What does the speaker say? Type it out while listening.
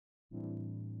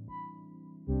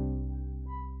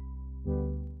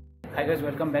Hi guys,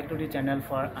 welcome back to the channel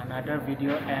for another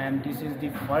video, and this is the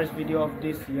first video of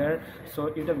this year. So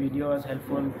if the video was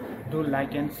helpful, do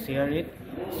like and share it.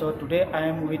 So today I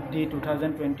am with the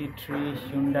 2023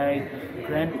 Hyundai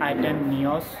Grand i10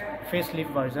 Nios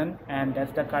Facelift version, and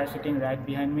that's the car sitting right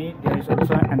behind me. There is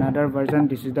also another version.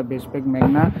 This is the base spec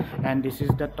Magna, and this is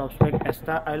the top spec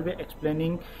ASTA. I'll be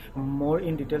explaining more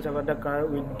in details about the car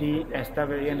with the ASTA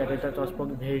variant, that is the top spec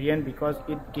variant, because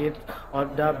it gets all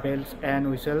the bells and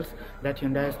whistles that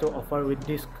Hyundai has to offer with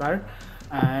this car.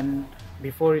 And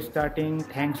before starting,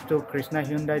 thanks to Krishna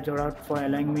Hyundai Jorat for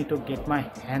allowing me to get my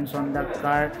hands on the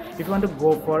car. If you want to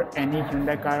go for any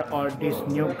Hyundai car or this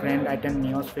new Grand i10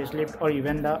 Nios Facelift, or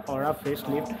even the Aura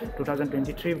Facelift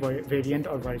 2023 variant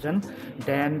or version,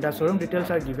 then the showroom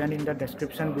details are given in the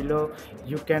description below.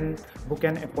 You can book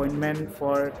an appointment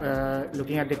for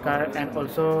looking at the car, and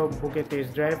also book a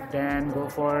test drive, then go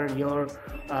for your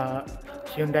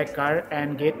Hyundai car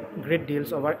and get great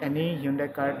deals over any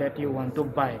Hyundai car that you want to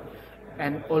buy.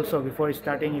 And also, before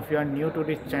starting, if you are new to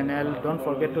this channel, don't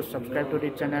forget to subscribe to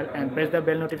this channel and press the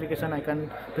bell notification icon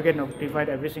to get notified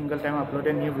every single time I upload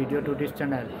a new video to this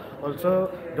channel. Also,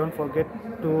 don't forget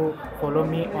to follow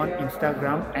me on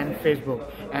Instagram and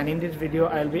Facebook. And in this video,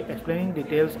 I'll be explaining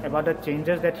details about the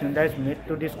changes that Hyundai has made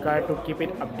to this car to keep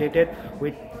it updated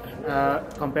with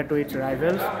compared to its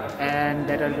rivals, and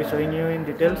that I'll be showing you in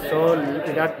detail. So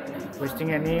without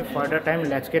wasting any further time,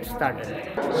 let's get started.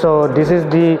 So this is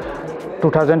the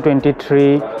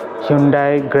 2023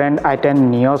 Hyundai Grand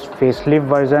i10 Nios Facelift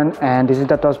version, and this is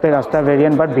the top-spec ASTA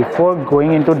variant. But before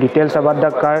going into details about the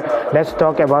car, let's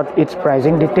talk about its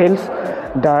pricing details.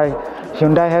 The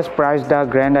Hyundai has priced the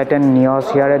Grand i10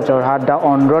 Nios here at Jorhat. The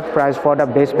on-road price for the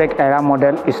base spec era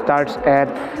model starts at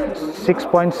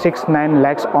 6.69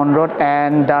 lakhs on-road,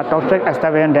 and the top-spec ASTA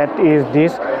variant, that is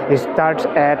this, starts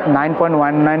at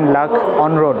 9.19 lakh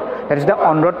on-road. That is the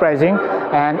on-road pricing,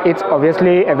 and it's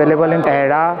obviously available in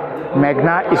Era,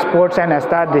 Magna, Sports and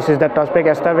ASTA. This is the top-spec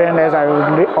ASTA variant, as I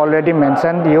already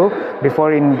mentioned you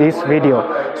before in this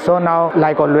video. So now,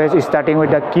 like always, starting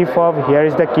with the key fob. Here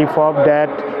is the key fob that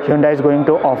Hyundai is going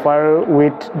to offer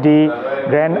with the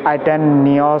Grand i10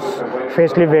 Nios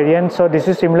Facelift variant. So this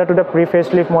is similar to the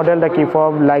pre-facelift model, the key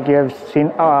fob like you have seen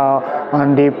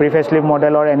on the pre-facelift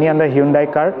model or any other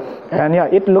Hyundai car. And yeah,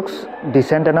 it looks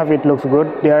decent enough, it looks good.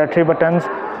 There are 3 buttons: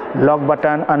 lock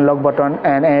button, unlock button,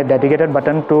 and a dedicated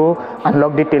button to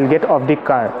unlock the tailgate of the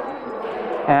car.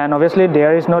 And obviously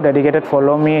there is no dedicated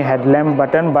follow me headlamp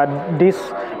button, but this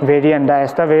variant, the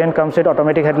ASTA variant, comes with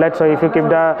automatic headlights. So if you keep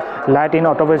the light in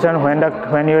auto position,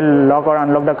 when you lock or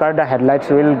unlock the car, the headlights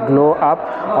will glow up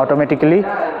automatically.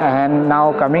 And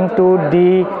now coming to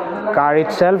the car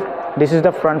itself, this is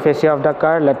the front fascia of the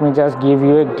car. Let me just give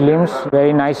you a glimpse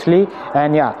very nicely.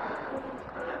 And yeah,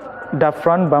 the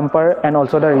front bumper and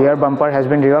also the rear bumper has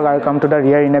been reworked. I'll come to the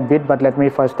rear in a bit, but let me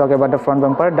first talk about the front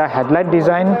bumper. The headlight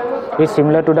design is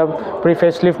similar to the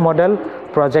pre-facelift model.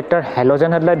 Projector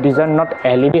halogen headlight design, not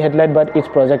LED headlight, but it's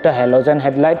projector halogen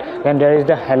headlight. Then there is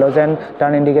the halogen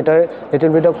turn indicator.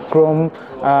 Little bit of chrome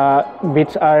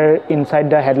bits are inside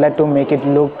the headlight to make it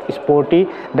look sporty.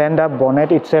 Then the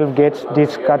bonnet itself gets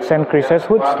these cuts and creases,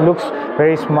 which looks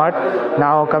very smart.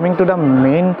 Now coming to the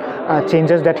main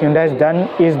changes that Hyundai has done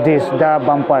is this, the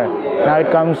bumper. Now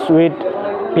it comes with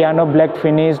piano black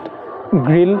finished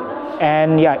grille,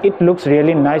 and yeah, it looks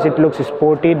really nice, it looks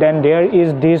sporty. Then there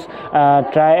is this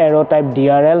tri-arrow type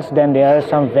DRLs. Then there are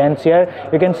some vents here.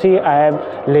 You can see I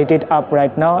have lit it up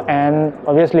right now, and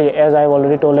obviously, as I've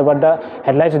already told about the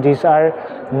headlights, these are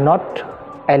not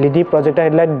LED projector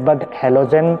headlight but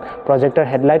halogen projector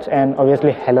headlights, and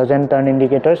obviously halogen turn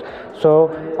indicators.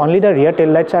 So only the rear tail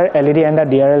lights are LED, and the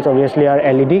DRLs obviously are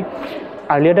LED.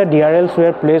 Earlier the DRLs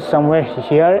were placed somewhere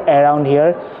here, around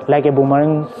here, like a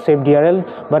boomerang shaped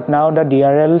DRL, but now the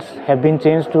DRLs have been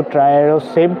changed to tri-arrow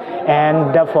shape,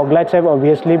 and the fog lights have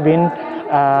obviously been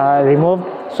removed.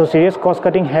 So serious cost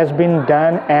cutting has been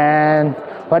done. And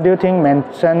what do you think?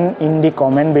 Mention in the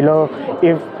comment below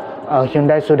if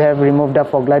Hyundai should have removed the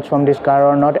fog lights from this car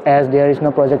or not, as there is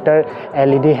no projector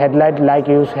LED headlight like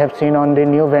you have seen on the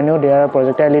new Venue. There are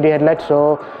projector LED headlights,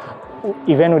 so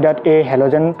even without a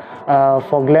halogen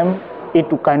fog lamp, it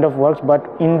kind of works. But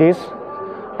in this,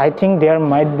 I think there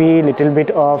might be little bit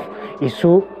of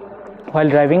issue while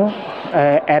driving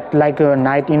at like a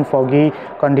night in foggy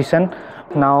condition.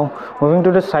 Now moving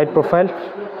to the side profile.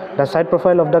 The side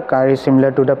profile of the car is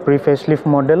similar to the pre-facelift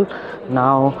model.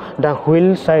 Now the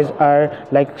wheel size are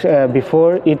like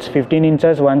before, it's 15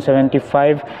 inches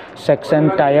 175 section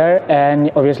tire, and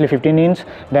obviously 15 inch.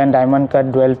 Then diamond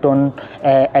cut dual tone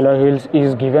alloy wheels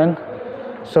is given.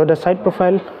 So the side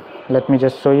profile let me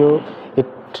just show you. It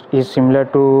is similar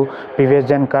to previous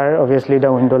gen car. Obviously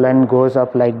the window line goes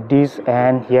up like this,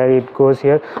 and here it goes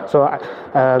here. So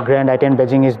Grand i10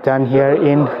 badging is done here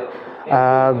in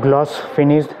gloss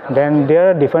finish. Then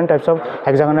there are different types of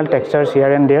hexagonal textures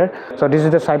here and there. So this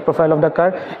is the side profile of the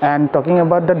car. And talking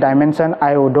about the dimension,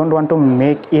 I don't want to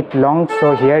make it long,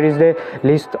 so here is the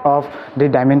list of the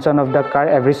dimension of the car,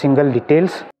 every single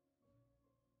details.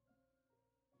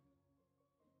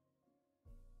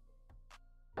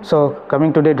 So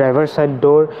coming to the driver's side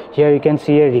door, here you can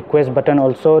see a request button.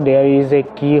 Also there is a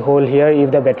keyhole here. If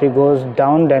the battery goes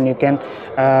down, then you can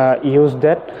use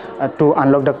that to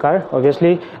unlock the car.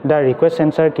 Obviously the request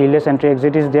sensor, keyless entry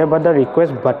exit is there, but the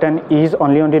request button is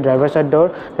only on the driver's side door.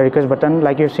 The request button,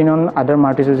 like you've seen on other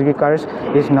Maruti Suzuki cars,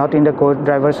 is not in the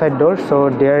driver's side door.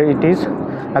 So there it is.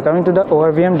 Now coming to the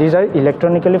ORVM, these are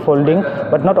electronically folding,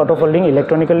 but not auto folding,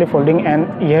 electronically folding.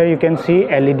 And here you can see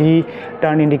LED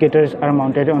turn indicators are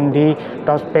mounted on the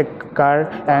top-spec car,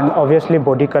 and obviously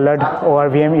body colored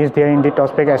ORVM is there in the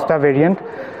top-spec ASTA variant.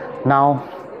 Now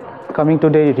coming to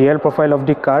the rear profile of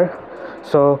the car,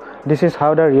 so this is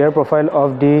how the rear profile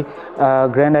of the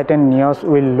Grand i10 Nios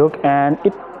will look, and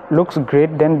it looks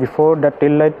great than before. The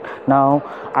tail light, now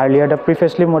earlier the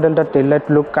pre-facelift model, the tail light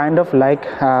look kind of like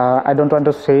I don't want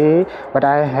to say, but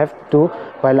I have to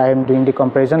while I am doing the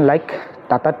comparison, like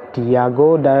Tata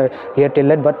Tiago, the rear tail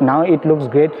light, but now it looks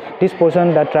great. This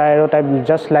portion, the tri-arrow type,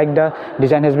 just like the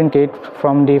design has been created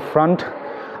from the front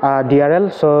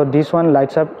DRL. So this one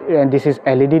lights up, and this is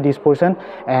LED, this portion,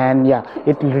 and yeah,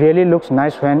 it really looks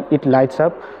nice when it lights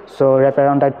up. So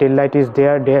wraparound type tail light is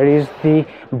there. There is the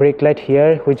brake light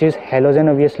here, which is halogen.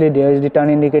 Obviously there is the turn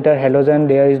indicator, halogen.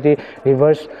 There is the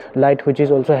reverse light, which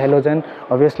is also halogen.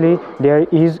 Obviously there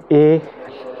is a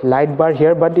light bar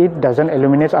here, but it doesn't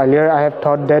illuminate. Earlier I have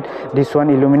thought that this one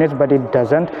illuminates, but it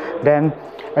doesn't. Then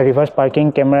a reverse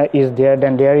parking camera is there.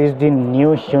 Then there is the new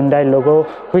Hyundai logo,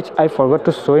 which I forgot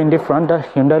to show in the front. The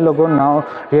Hyundai logo now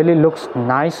really looks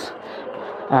nice,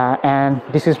 and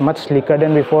this is much slicker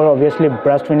than before. Obviously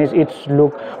brushed finish, it's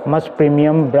look much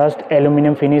premium. Brushed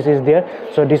aluminum finish is there,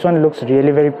 so this one looks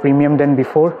really very premium than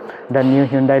before. The new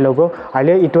Hyundai logo,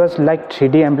 earlier it was like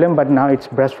 3D emblem, but now it's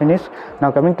brushed finish.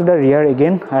 Now coming to the rear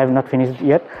again, I have not finished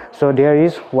yet. So there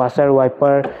is washer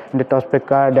wiper in the top-spec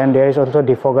car. Then there is also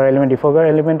defogger element. Defogger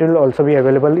element will also be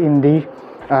available in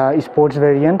the sports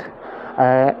variant,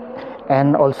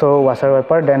 and also washer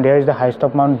wiper. Then there is the high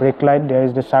stop mount brake light. There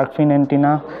is the shark fin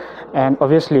antenna, and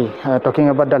obviously talking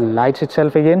about the lights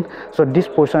itself again, so this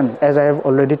portion, as I have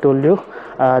already told you,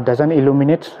 doesn't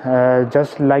illuminate,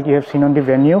 just like you have seen on the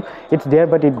venue. It's there,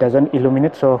 but it doesn't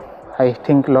illuminate. So I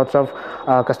think lots of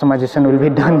customization will be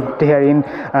done there in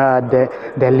the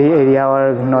Delhi area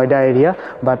or Noida area,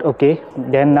 but okay.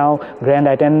 Then now Grand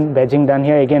i10 badging done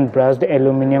here, again brushed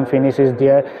aluminum finish is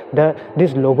there.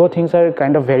 These logo things are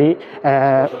kind of very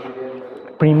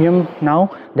premium now.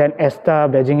 Then ASTA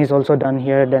badging is also done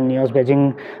here. Then Nios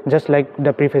badging, just like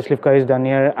the pre-facelift car, is done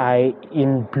here,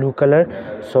 in blue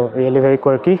color, so really very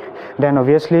quirky. Then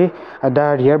obviously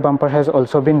the rear bumper has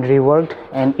also been reworked,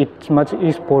 and it's much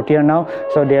sportier now.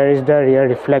 So there is the rear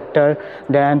reflector.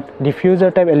 Then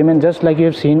diffuser type element, just like you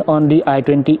have seen on the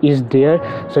i20, is there.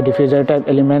 So diffuser type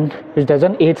element, which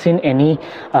doesn't aid in any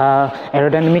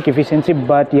aerodynamic efficiency,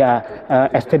 but yeah,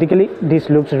 aesthetically this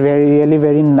looks really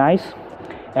very nice.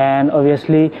 And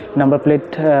obviously number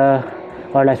plate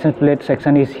or license plate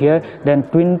section is here. Then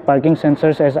twin parking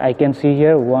sensors, as I can see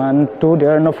here, 1, 2.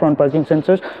 There are no front parking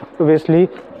sensors. Obviously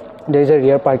there is a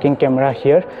rear parking camera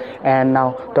here. And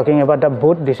now talking about the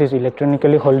boot, this is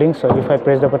electronically holding, so if I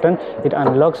press the button it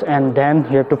unlocks, and then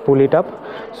you have to pull it up.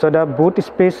 So the boot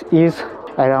space is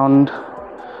around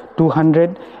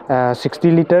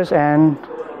 260 liters, and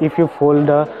if you fold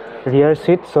the rear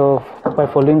seat, so by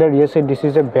folding the rear seat, this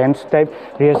is a bench type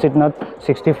rear seat, not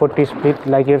 60-40 split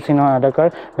like you have seen on other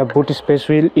car. The boot space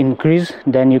will increase,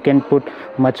 then you can put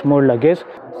much more luggage.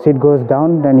 Seat goes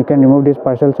down, then you can remove this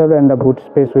parcel side, and the boot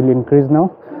space will increase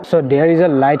now. So there is a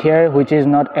light here, which is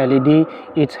not LED,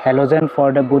 it's halogen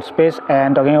for the boot space.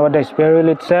 And talking about the spare wheel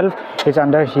itself, it's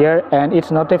under here, and it's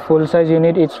not a full size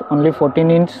unit, it's only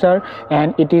 14-inch sir,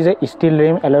 and it is a steel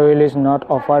rim. Alloy wheel is not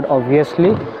offered,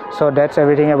 obviously. So that's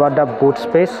everything about the boot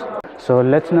space. So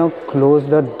let's now close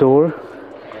the door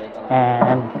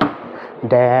and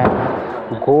then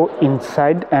go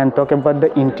inside and talk about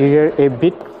the interior a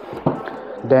bit.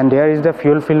 Then there is the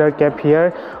fuel filler cap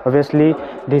here. Obviously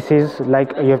this is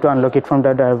like you have to unlock it from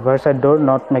the driver's side door,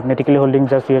 not magnetically holding,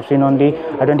 just you have seen on the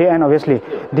i20. And obviously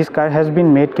this car has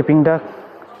been made keeping the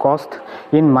cost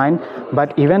in mind,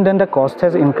 but even then the cost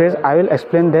has increased. I will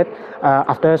explain that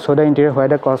after I show the interior why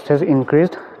the cost has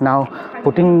increased. Now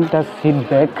putting the seat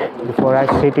back before I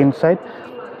sit inside.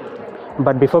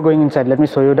 But before going inside, let me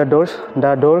show you the doors.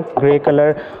 The door gray color,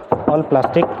 all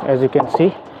plastic, as you can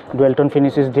see. Dual tone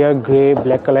finish is there, gray,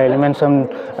 black color elements, some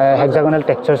hexagonal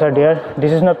textures are there.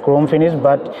 This is not chrome finish,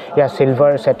 but yeah,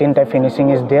 silver satin type finishing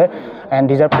is there, and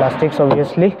these are plastics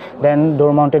obviously. Then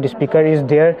door mounted speaker is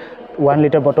there, 1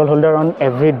 liter bottle holder on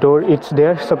every door, it's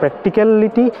there, so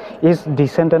practicality is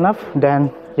decent enough.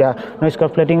 Then yeah, no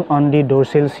scuff plating on the door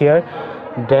sills here.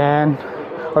 Then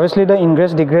obviously the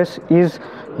ingress digress is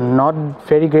not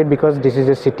very great because this is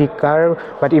a city car,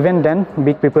 but even then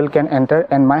big people can enter,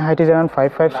 and my height is around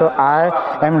 5'5", so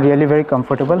I am really very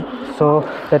comfortable. So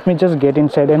let me just get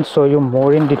inside and show you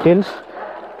more in details.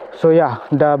 So yeah,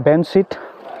 the bench seat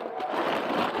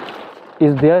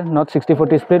is there, not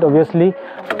 60/40 split. Obviously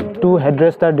 2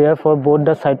 headrests are there for both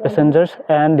the side passengers,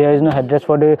 and there is no headrest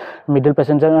for the middle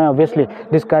passenger. And obviously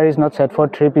this car is not set for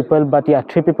 3 people, but yeah,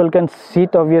 3 people can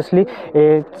sit. Obviously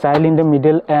a child in the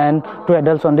middle and 2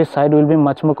 adults on this side will be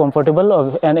much more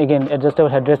comfortable. And again, adjustable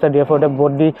headrests are there for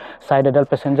both the side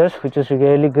adult passengers, which is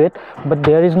really great. But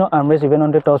there is no armrest even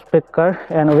on the top spec car,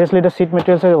 and obviously the seat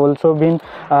materials have also been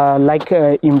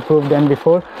improved than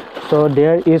before. So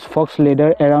there is fox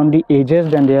leather around the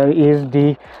edges, then there is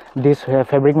this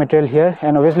fabric material here,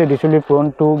 and obviously this will be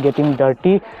prone to getting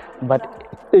dirty, but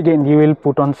again you will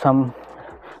put on some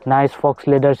nice fox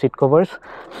leather seat covers.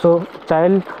 So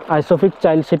isofix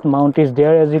child seat mount is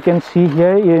there, as you can see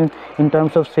here. In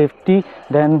terms of safety,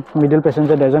 then middle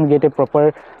passenger doesn't get a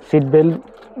proper seat belt,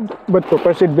 but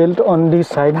proper seat belt on the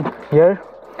side here.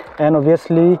 And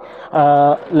obviously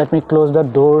let me close the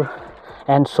door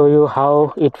and show you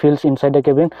how it feels inside the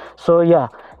cabin. So yeah,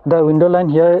 the window line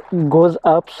here goes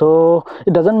up, so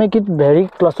it doesn't make it very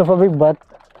claustrophobic, but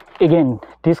again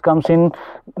this comes in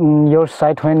your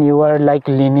sight when you are like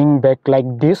leaning back like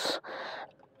this.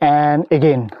 And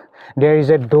again there is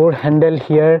a door handle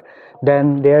here,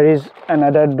 then there is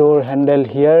another door handle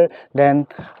here, then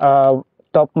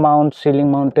top mount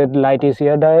ceiling mounted light is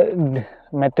here. The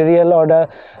material or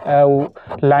the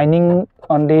lining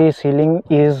on the ceiling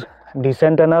is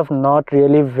decent enough, not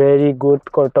really very good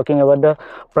talking about the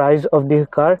price of the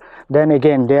car. Then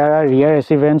again there are rear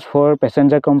AC vents for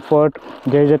passenger comfort.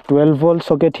 There is a 12-volt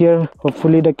socket here.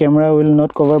 Hopefully the camera will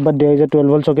not cover, but there is a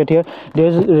 12-volt socket here. There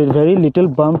is a very little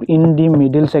bump in the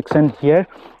middle section here.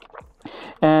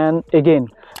 And again,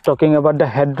 talking about the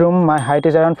headroom, my height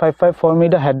is around 5'5". For me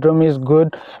the headroom is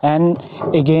good. And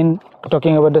again,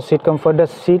 talking about the seat comfort, the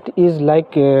seat is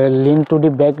like lean to the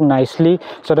back nicely,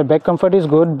 so the back comfort is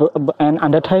good, and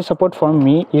under thigh support for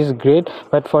me is great,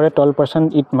 but for a tall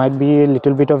person it might be a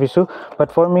little bit of issue.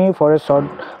 But for me, for a short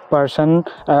person,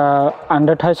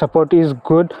 under thigh support is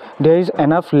good. There is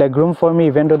enough legroom for me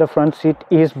even though the front seat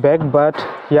is back. But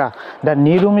yeah, the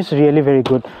knee room is really very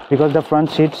good because the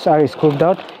front seats are scooped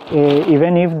out.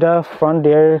 Even if the front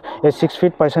there a 6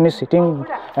 feet person is sitting,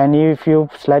 and if you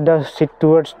slide the seat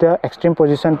towards the extreme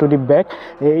position to the back,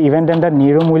 even then the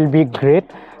knee room will be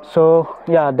great. So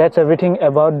yeah, that's everything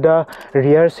about the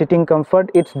rear sitting comfort.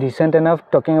 It's decent enough.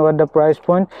 Talking about the price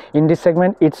point in this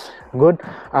segment, it's good.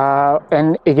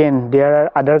 And again, there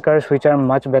are other cars which are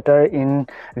much better in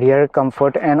rear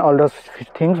comfort and all those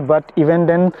things, but even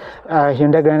then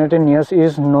Hyundai Grand and Nios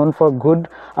is known for good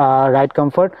ride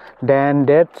comfort. Then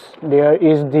there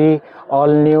is the all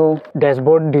new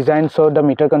dashboard design, so the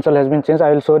meter console has been changed.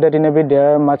 I will show that in a bit.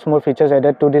 There are much more features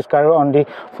added to this car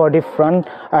for the front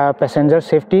passenger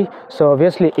safety. So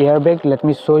obviously airbag, let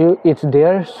me show you, it's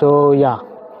there. So yeah,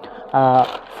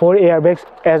 4 airbags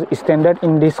as standard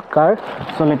in this car.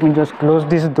 So let me just close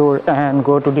this door and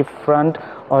go to the front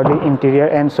or the interior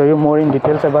and show you more in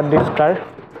details about this car.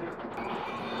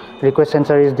 Request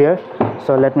sensor is there,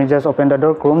 so let me just open the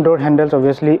door. Chrome door handles,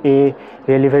 obviously a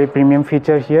really very premium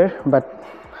feature here, but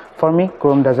for me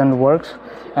chrome doesn't work,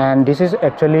 and this is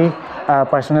actually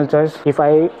personal choice. If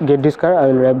I get this car, I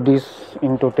will wrap this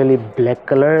in totally black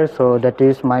color, so that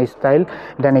is my style.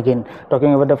 Then again,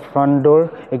 talking about the front door,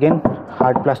 again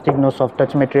hard plastic, no soft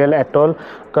touch material at all.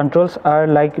 Controls are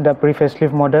like the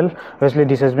pre-facelift model. Obviously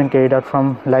this has been carried out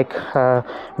from like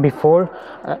before,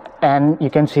 and you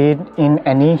can see it in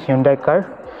any Hyundai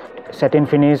car. Satin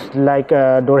finish, like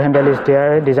door handle is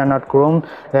there. These are not chrome.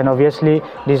 Then obviously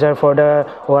these are for the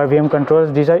ORVM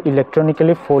controls. These are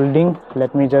electronically folding.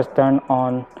 Let me just turn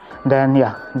on. Then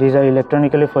yeah, these are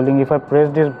electronically folding. If I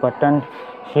press this button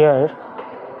here,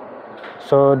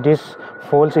 so this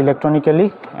folds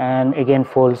electronically and again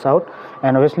folds out,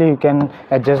 and obviously you can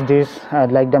adjust this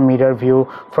like the mirror view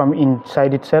from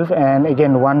inside itself. And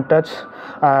again, one touch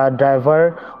down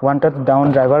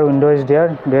driver window is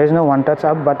there. There is no one touch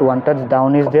up, but one touch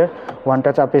down is there, one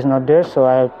touch up is not there, so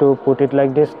I have to put it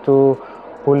like this to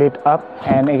pull it up.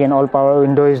 And again, all power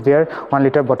window is there, 1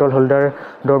 liter bottle holder,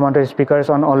 door mounted speakers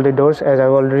on all the doors as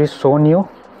I've already shown you.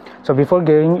 So before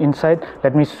getting inside,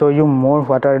 let me show you more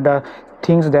what are the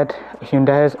things that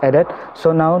Hyundai has added.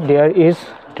 So now there is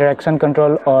traction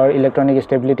control or electronic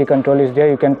stability control is there.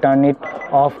 You can turn it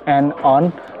off and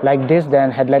on like this.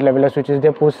 Then headlight leveler switch is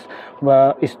there, push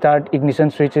start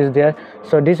ignition switch is there.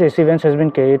 So this AC vents has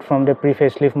been carried from the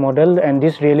pre-facelift model, and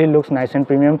this really looks nice and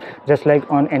premium, just like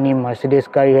on any Mercedes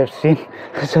car you have seen.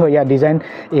 So yeah, design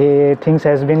things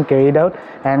has been carried out,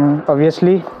 and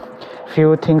obviously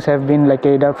few things have been like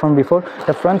carried out from before.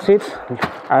 The front seats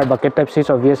are bucket type seats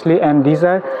obviously, and these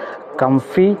are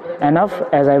comfy enough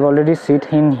as I've already sit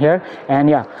in here. And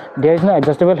yeah, there is no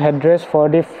adjustable headrest for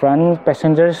the front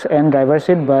passengers and driver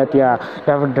seat, but yeah,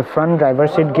 the front driver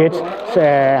seat gets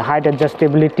height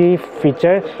adjustability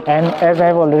feature, and as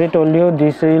I've already told you,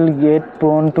 this will get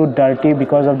prone to dirty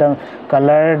because of the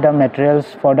color, the materials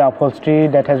for the upholstery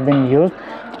that has been used.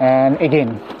 And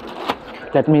again,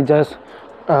 let me just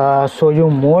show you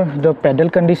more the pedal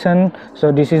condition.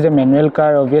 So this is a manual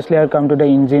car. Obviously I'll come to the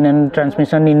engine and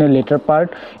transmission in a later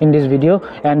part in this video.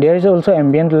 And there is also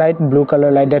ambient light, blue color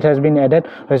light that has been added.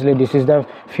 Obviously this is the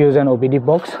fuse and OBD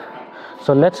box.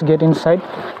 So let's get inside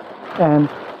and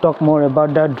talk more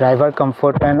about the driver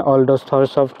comfort and all those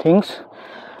sorts of things.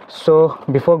 So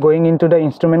before going into the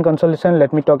instrument consolation,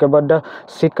 let me talk about the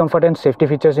seat comfort and safety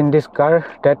features in this car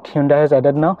that Hyundai has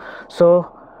added now.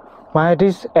 So my height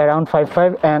is around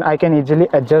 5'5", and I can easily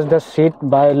adjust the seat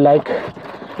by like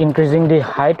increasing the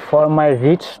height for my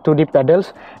reach to the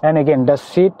pedals. And again,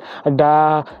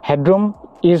 the headroom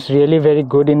is really very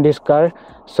good in this car,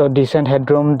 so decent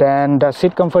headroom. Then the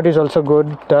seat comfort is also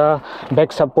good, the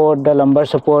back support, the lumbar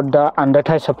support, the under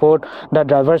thigh support, the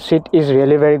driver's seat is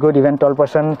really very good. Even tall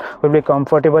person will be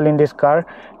comfortable in this car.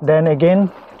 Then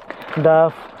again,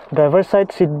 the driver side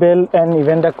seat belt and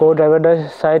even the co-driver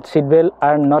side seat belt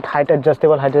are not height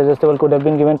adjustable. Height adjustable could have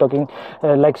been given, talking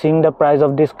like seeing the price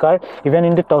of this car. Even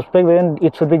in the top spec variant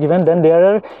it should be given. Then there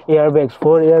are airbags,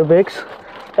 4 airbags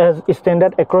as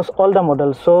standard across all the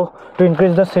models. So to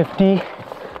increase the safety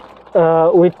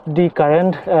with the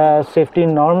current safety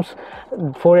norms,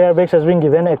 4 airbags has been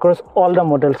given across all the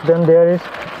models. Then there is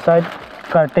side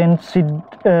curtain seat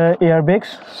airbags.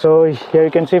 So here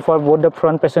you can see for both the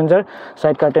front passenger,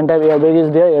 side curtain type airbag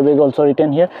is there, airbag also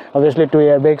written here. Obviously 2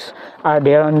 airbags are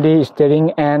there on the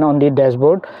steering and on the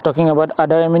dashboard. Talking about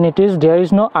other amenities, there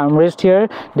is no armrest here.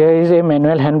 There is a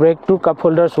manual handbrake, 2 cup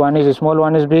holders, one is small,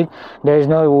 one is big. There is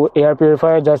no air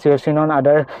purifier, just you have seen on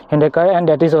other Hyundai car, and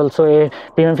that is also a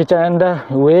premium feature. And the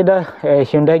way the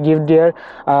Hyundai give their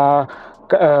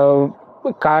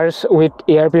cars with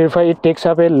air purifier, it takes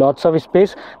up a lots of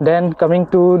space. Then coming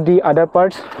to the other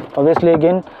parts, obviously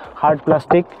again hard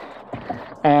plastic,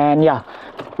 and yeah,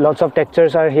 lots of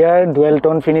textures are here. Dual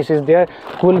tone finish is there,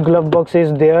 cool glove box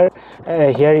is there.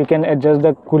 Here you can adjust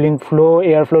the cooling flow,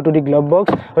 airflow to the glove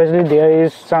box. Obviously there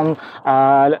is some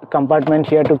compartment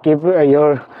here to keep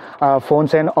your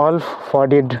phones and all for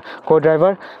the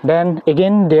co-driver. Then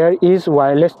again there is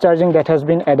wireless charging that has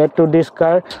been added to this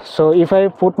car. So if I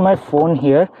put my phone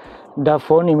here, the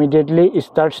phone immediately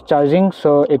starts charging.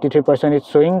 So 83% is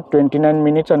showing, 29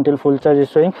 minutes until full charge is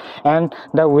showing. And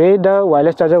the way the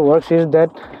wireless charger works is that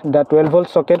the 12-volt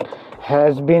socket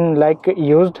has been like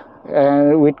used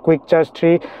with quick charge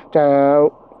 3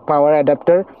 power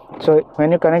adapter. So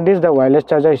when you connect this, the wireless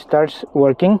charger starts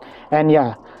working. And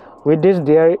yeah, with this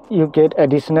there you get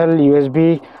additional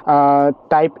USB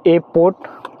type A port.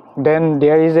 Then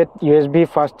there is a USB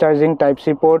fast charging type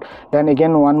C port, then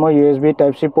again one more USB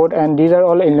type C port, and these are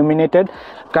all illuminated.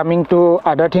 Coming to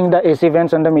other thing, the AC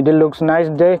vents on the middle looks nice.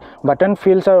 The button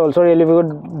feels are also really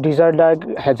good. These are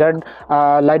the hazard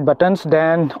light buttons.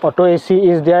 Then auto AC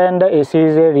is there, and the AC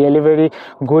is a really very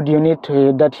good unit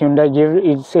that Hyundai gives.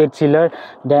 It's a chiller.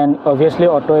 Then obviously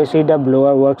auto AC, the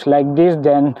blower works like this.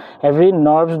 Then every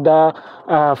knobs, the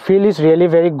feel is really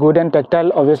very good and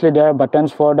tactile. Obviously there are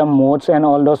buttons for the modes and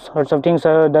all those sorts of things.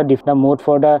 The mode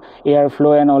for the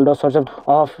airflow and all those sorts of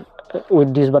off.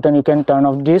 With this button you can turn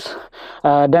off this.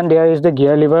 Then there is the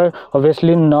gear lever,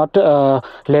 obviously not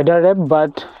leather wrap,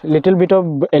 but little bit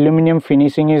of aluminum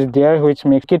finishing is there, which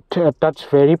makes it touch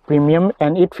very premium,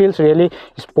 and it feels really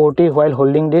sporty while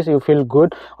holding this. You feel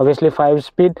good. Obviously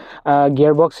 5-speed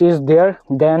gearbox is there.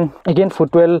 Then again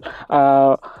footwell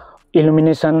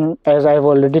illumination, as I've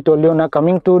already told you. Now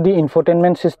coming to the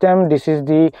infotainment system, this is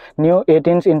the new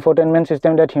 18-inch infotainment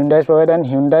system that Hyundai provide, and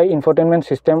Hyundai infotainment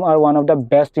system are one of the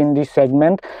best in this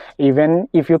segment. Even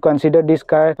if you consider this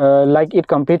car like it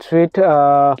competes with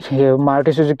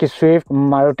Maruti Suzuki Swift,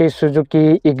 Maruti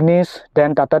Suzuki Ignis,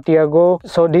 then Tata Tiago.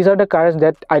 So these are the cars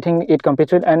that I think it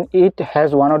competes with, and it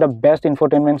has one of the best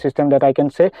infotainment system that I can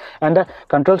say, and the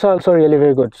controls are also really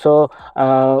very good. So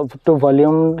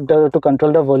to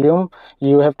control the volume,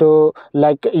 you have to,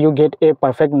 like, you get a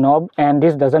perfect knob, and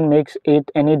this doesn't make it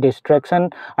any distraction.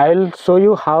 I'll show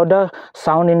you how the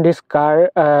sound in this car,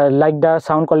 like the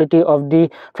sound quality of the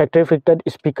factory fitted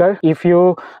speaker. If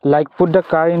you like put the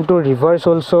car into reverse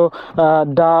also,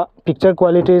 the picture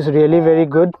quality is really very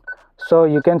good. So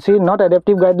you can see, not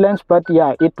adaptive guidelines, but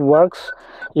yeah, it works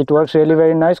really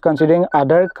very nice considering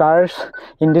other cars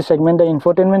in this segment. The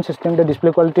infotainment system, the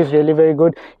display quality is really very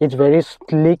good. It's very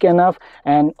sleek enough,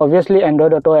 and obviously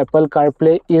Android Auto, Apple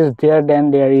CarPlay is there.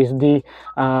 Then there is the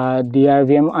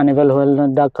DRVM enable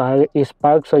when the car is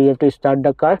parked, so you have to start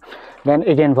the car. Then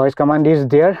again, voice command is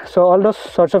there. So all those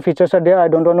sorts of features are there. I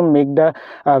don't want to make the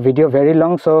video very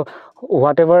long, so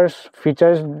whatever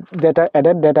features that are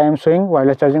added, that I am showing.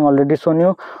 Wireless charging already shown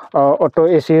you. Auto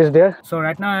AC is there. So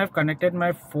right now I have connected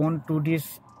my phone to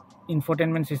this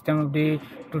infotainment system of the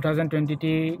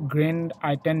 2020 Grand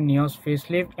i10 Nios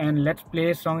Facelift, and let's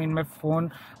play a song in my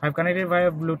phone. I've connected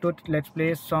via Bluetooth. Let's play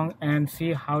a song and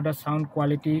see how the sound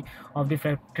quality of the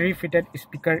factory fitted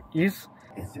speaker is.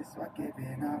 Is this what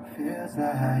giving up feels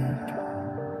like?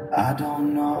 I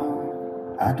don't know.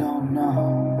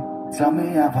 Tell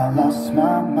me, have I lost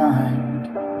my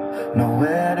mind?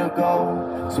 Nowhere to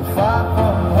go, so far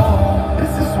from home. Is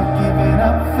this what giving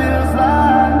up feels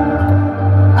like?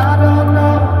 I don't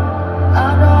know.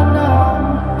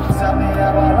 Tell me,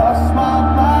 have I lost my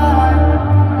mind?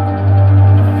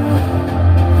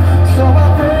 So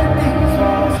I break these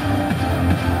walls.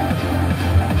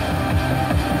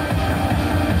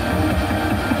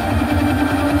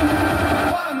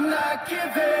 I'm not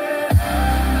giving.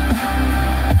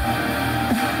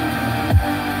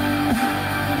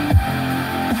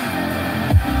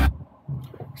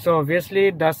 So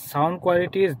obviously the sound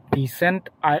quality is decent.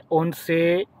 I won't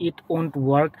say it won't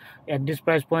work at this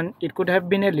price point. It could have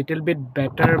been a little bit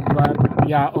better, but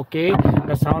yeah, okay,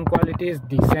 the sound quality is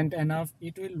decent enough.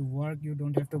 It will work. You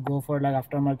don't have to go for like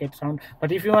aftermarket sound,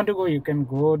 but if you want to go, you can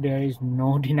go. There is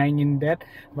no denying in that.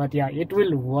 But yeah, it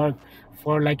will work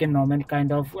for like a normal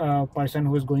kind of person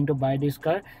who is going to buy this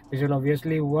car. This will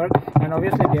obviously work. And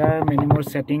obviously there are many more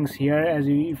settings here. As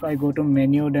if I go to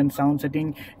menu, then sound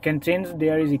setting can change.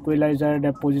 There is equalizer,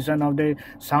 the position of the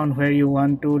sound where you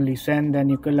want to listen, then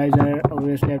equalizer.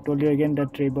 Obviously I've told you again, the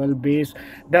treble, bass.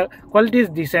 The quality is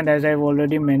decent, as I've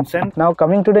already mentioned. Now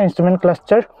coming to the instrument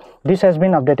cluster, this has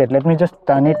been updated. Let me just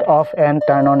turn it off and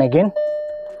turn on again.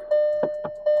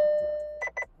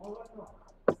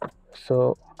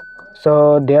 So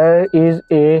there is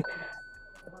a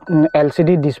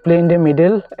LCD display in the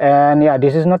middle, and yeah,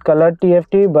 this is not colored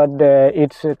TFT, but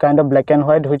it's kind of black and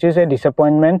white, which is a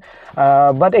disappointment,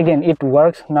 but again, it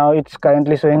works. Now it's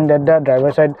currently showing that the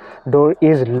driver side door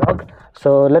is locked.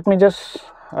 So let me just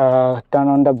turn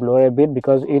on the blower a bit,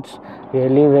 because it's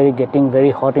really getting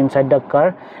very hot inside the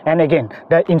car. And again,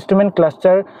 the instrument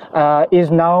cluster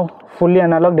is now fully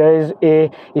analog. There is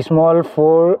a small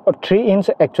 3-inch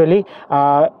actually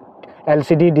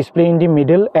LCD display in the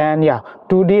middle, and yeah,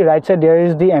 to the right side there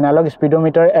is the analog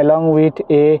speedometer along with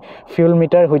a fuel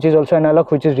meter, which is also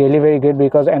analog, which is really very good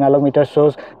because analog meter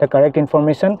shows the correct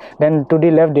information. Then to the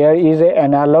left there is a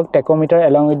analog tachometer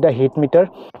along with the heat meter,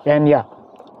 and yeah,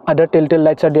 other telltale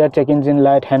lights are there. Check engine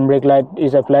light, handbrake light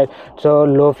is applied, so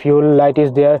low fuel light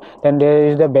is there. Then there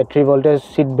is the battery voltage,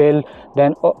 seat belt,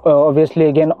 then obviously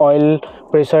again oil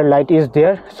pressure light is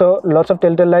there. So lots of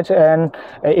telltale lights and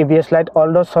ABS light,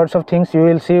 all those sorts of things you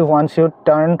will see once you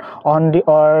turn on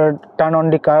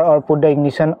the car or put the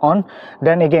ignition on.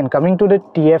 Then again, coming to the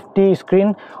TFT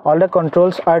screen, all the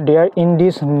controls are there in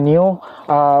this new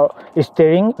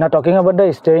steering. Now talking about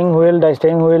the steering wheel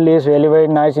is really very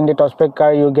nice. In the top-spec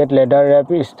car you get leather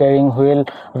wrap steering wheel,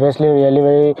 obviously really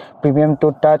very premium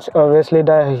to touch. Obviously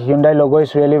the Hyundai logo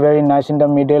is really very nice in the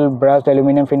middle. Brushed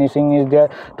aluminum finishing is there.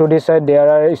 To this side there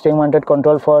are steering mounted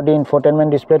control for the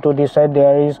infotainment display. To this side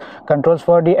there is controls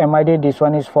for the MID. This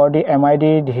one is for the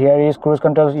MID. Here is cruise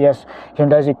controls. Yes,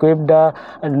 Hyundai has equipped the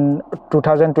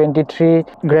 2023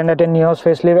 Grand i10 Nios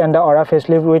Facelift and the Aura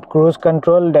Facelift with cruise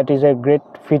control. That is a great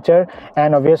feature,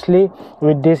 and obviously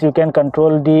with this you can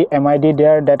control the MID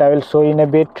there, that I will show in a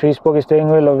bit. with 3-spoke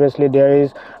steering wheel. Obviously there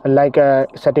is like a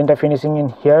satin type finishing in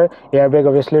here. Airbag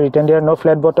obviously written there. No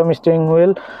flat bottom steering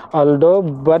wheel, although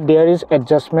but there is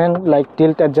adjustment, like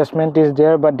tilt adjustment is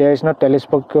there, but there is no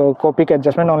telescopic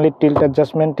adjustment, only tilt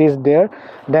adjustment is there.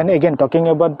 Then again, talking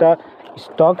about the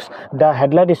stocks, the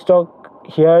headlight stock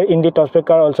here in the top-spec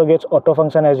car also gets auto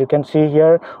function, as you can see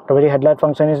here. Automatic headlight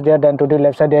function is there. Then to the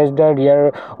left side there is the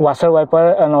rear washer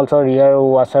wiper, and also rear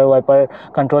washer wiper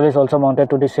control is also mounted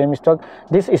to the same stock.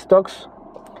 This stocks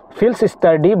feels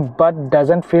sturdy but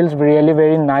doesn't feel really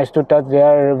very nice to touch. There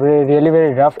are really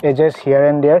very rough edges here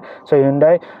and there, so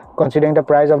Hyundai, considering the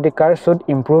price of the car, should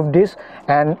improve this.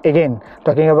 And again,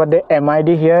 talking about the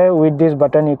MID here, with this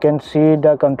button you can see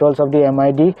the controls of the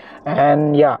MID.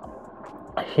 And yeah,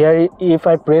 here if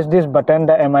I press this button,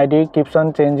 the MID keeps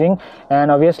on changing,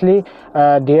 and obviously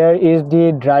there is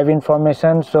the drive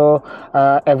information. So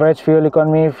average fuel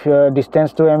economy,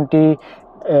 distance to empty,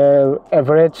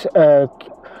 average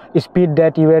speed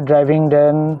that you are driving,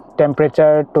 then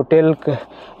temperature, total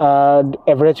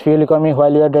average fuel economy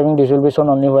while you are driving. This will be shown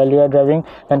only while you are driving.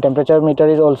 Then temperature meter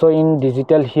is also in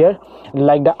digital here,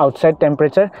 like the outside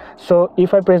temperature. So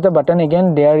if I press the button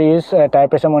again, there is a tire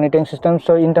pressure monitoring system.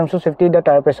 So in terms of safety, the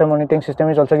tire pressure monitoring system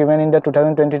is also given in the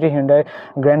 2023 Hyundai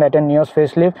Grand i10 Nios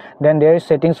Facelift. Then there is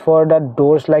settings for the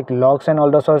doors like locks and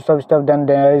all those sorts of stuff. Then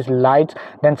there is lights,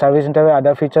 then service interval,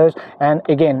 other features. And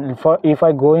again, for if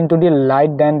I go into the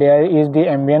light, then there is the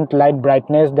ambient light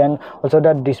brightness, then also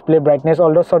the display brightness,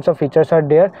 all those sorts of features are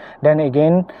there. Then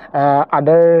again,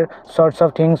 other sorts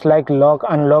of things like lock,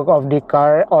 unlock of the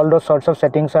car, all those sorts of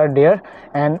settings are there.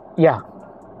 And yeah,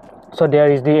 so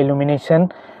there is the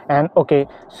illumination. And okay,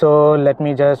 so let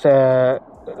me just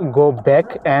go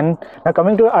back. And now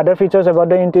coming to other features about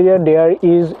the interior, there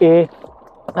is a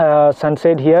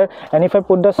sunset here, and if I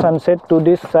put the sunset to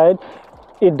this side,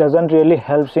 it doesn't really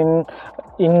helps in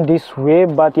this way,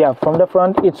 but yeah, from the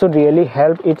front it should really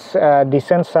help. It's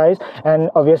decent size. And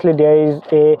obviously there is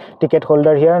a ticket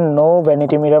holder here, no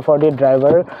vanity mirror for the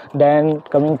driver. Then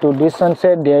coming to this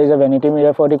sunset, there is a vanity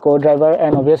mirror for the co-driver,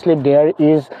 and obviously there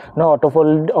is no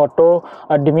auto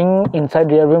dimming inside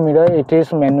rear view mirror. It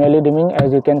is manually dimming.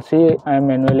 As you can see, I am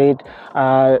manually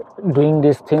doing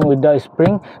this thing with the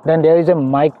spring. Then there is a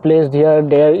mic placed here.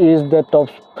 There is the top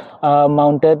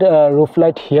mounted roof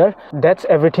light here. That's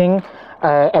everything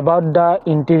about the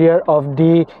interior of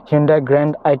the Hyundai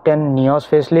Grand i10 Nios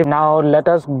Facelift. Now let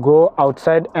us go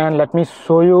outside and let me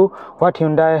show you what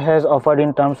Hyundai has offered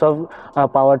in terms of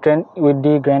powertrain with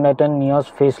the Grand i10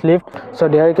 Nios Facelift. So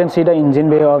there you can see the engine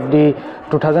bay of the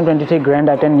 2023 Grand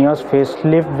i10 Nios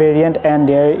Facelift variant, and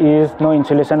there is no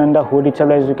insulation on the hood itself.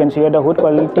 As you can see here, the hood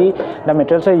quality, the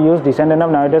materials are used decent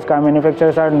enough. Nowadays car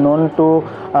manufacturers are known to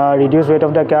reduce weight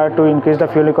of the car to increase the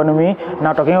fuel economy.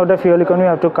 Now talking about the fuel economy, you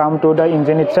have to come to the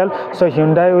engine itself. So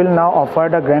Hyundai will now offer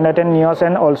the Grand i10 Nios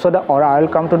and also the Aura. I'll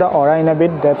come to the Aura in a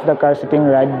bit. That's the car sitting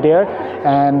right there,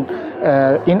 and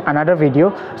in another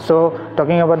video. So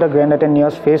talking about the Grand i10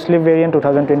 Nios Facelift variant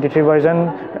 2023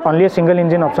 version, only a single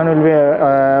engine option will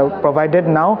be provided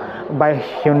now by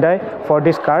Hyundai for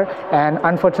this car. And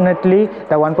unfortunately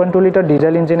the 1.2 liter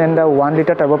diesel engine and the 1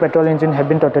 liter turbo petrol engine have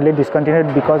been totally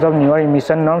discontinued because of newer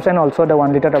emission norms, and also the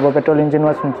 1 liter turbo petrol engine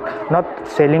was not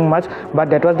selling much. But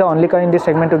that was the only car in this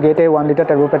segment to get a 1 liter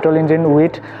turbo petrol engine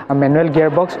with a manual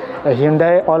gearbox.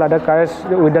 Hyundai, all other cars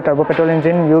with the turbo petrol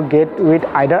engine you get with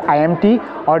either IMT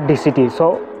or DCT,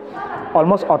 so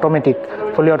almost automatic,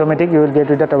 fully automatic you will get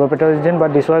with the turbo petrol engine.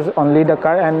 But this was only the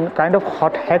car, and kind of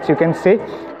hot hatch you can say.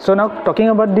 So now talking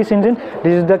about this engine,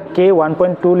 this is the K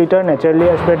 1.2 liter naturally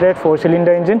aspirated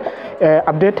 4-cylinder engine.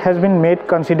 Update has been made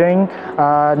considering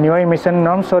newer emission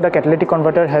norms, so the catalytic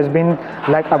converter has been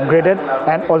like upgraded.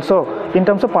 And also in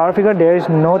terms of power figure, there is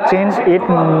no change. It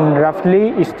roughly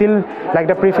is still like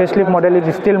the pre-facelift model.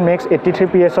 It still makes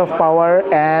 83 PS of power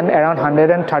and around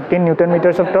 113 Newton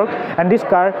meters of torque. And this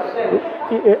car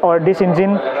or this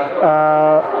engine,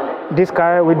 this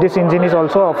car with this engine is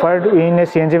also offered in a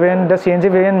CNG variant. The CNG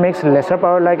variant makes lesser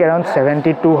power, like around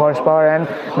 72 horsepower and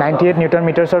 98 Newton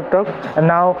meters of torque. And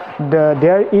now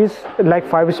there is like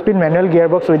 5-speed manual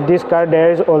gearbox with this car.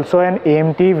 There is also an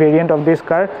AMT variant of this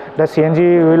car. The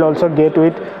CNG will also get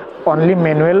with only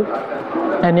manual.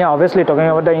 And yeah, obviously talking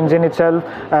about the engine itself,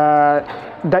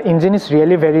 the engine is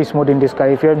really very smooth in this car.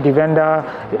 If you have driven a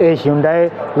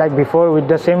Hyundai like before with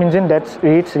the same engine,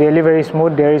 it's really very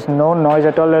smooth. There is no noise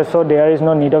at all, so there is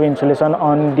no need of insulation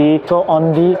on the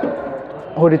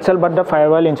hood itself, but the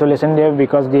firewall insulation there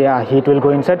because the heat will go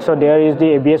inside. So there is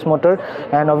the ABS motor,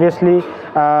 and obviously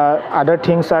other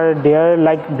things are there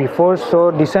like before,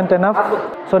 so decent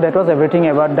enough. So that was everything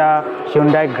about the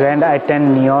Hyundai Grand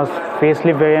i10 Nios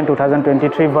Facelift variant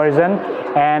 2023 version.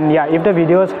 And yeah, if the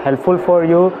video is helpful for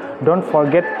you, don't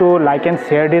forget to like and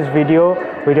share this video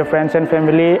with your friends and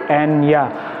family. And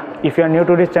yeah, if you are new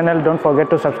to this channel, don't forget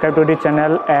to subscribe to this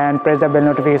channel and press the bell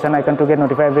notification icon to get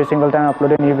notified every single time I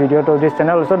upload a new video to this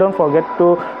channel. Also, don't forget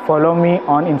to follow me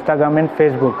on Instagram and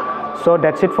Facebook. So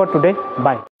that's it for today.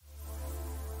 Bye.